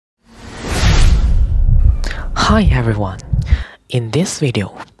Hi everyone, in this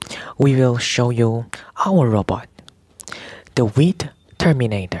video, we will show you our robot, the wheat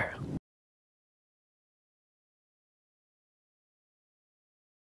Terminator.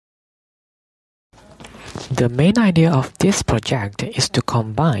 The main idea of this project is to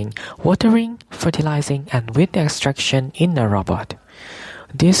combine watering, fertilizing, and wheat extraction in a robot.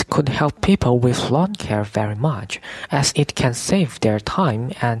 This could help people with lawn care very much, as it can save their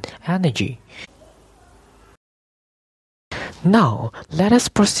time and energy. Now, let us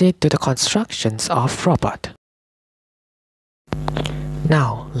proceed to the constructions of robot.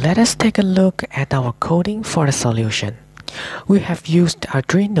 Now, let us take a look at our coding for the solution. We have used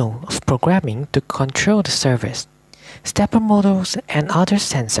Arduino programming to control the service, stepper motors, and other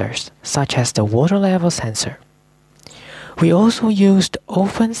sensors, such as the water level sensor. We also used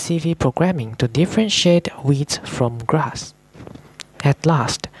OpenCV programming to differentiate wheat from grass. At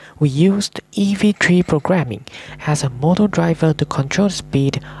last, we used EV3 programming as a motor driver to control the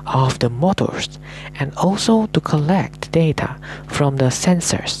speed of the motors and also to collect data from the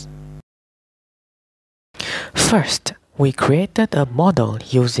sensors. First, we created a model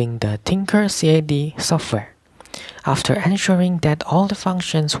using the Tinker CAD software. After ensuring that all the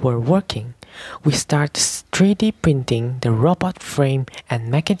functions were working, we started 3D printing the robot frame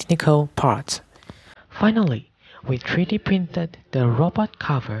and mechanical parts. Finally, we 3D printed the robot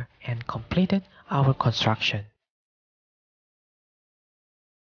cover and completed our construction.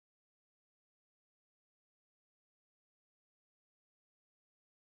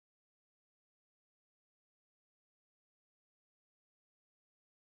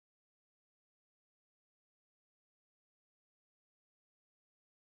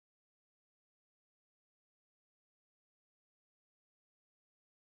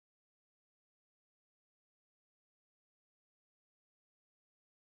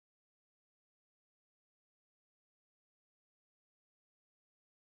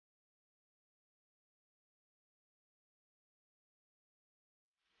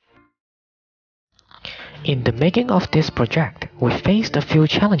 In the making of this project, we faced a few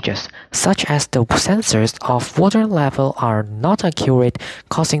challenges, such as the sensors of water level are not accurate,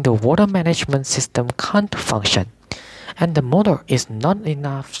 causing the water management system can't function, and the motor is not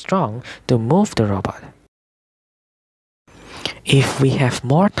enough strong to move the robot. If we have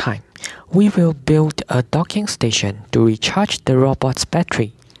more time, we will build a docking station to recharge the robot's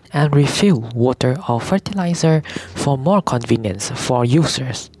battery and refill water or fertilizer for more convenience for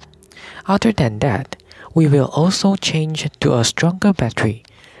users. Other than that, we will also change to a stronger battery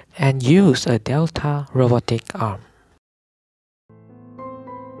and use a Delta robotic arm.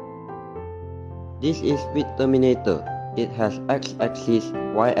 This is with Terminator. It has X-axis,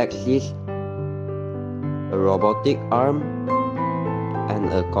 Y-axis, a robotic arm, and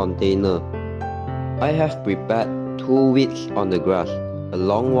a container. I have prepared two wheats on the grass, a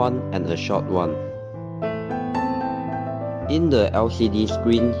long one and a short one. In the LCD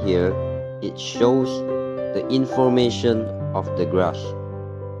screen here, it shows the information of the grass.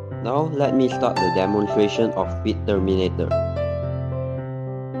 Now let me start the demonstration of wheat Terminator.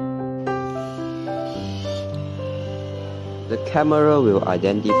 The camera will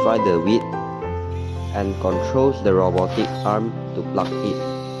identify the wheat and controls the robotic arm to plug it.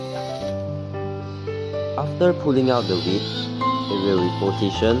 After pulling out the wheat, it will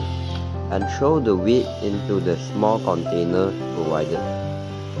reposition and throw the wheat into the small container provided.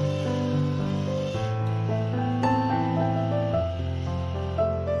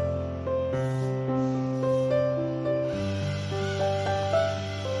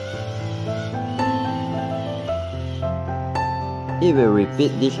 It will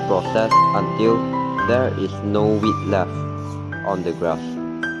repeat this process until there is no wheat left on the grass.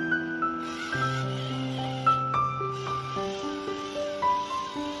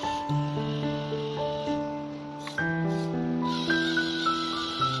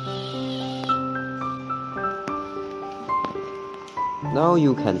 Now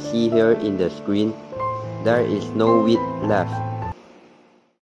you can see here in the screen, there is no wheat left.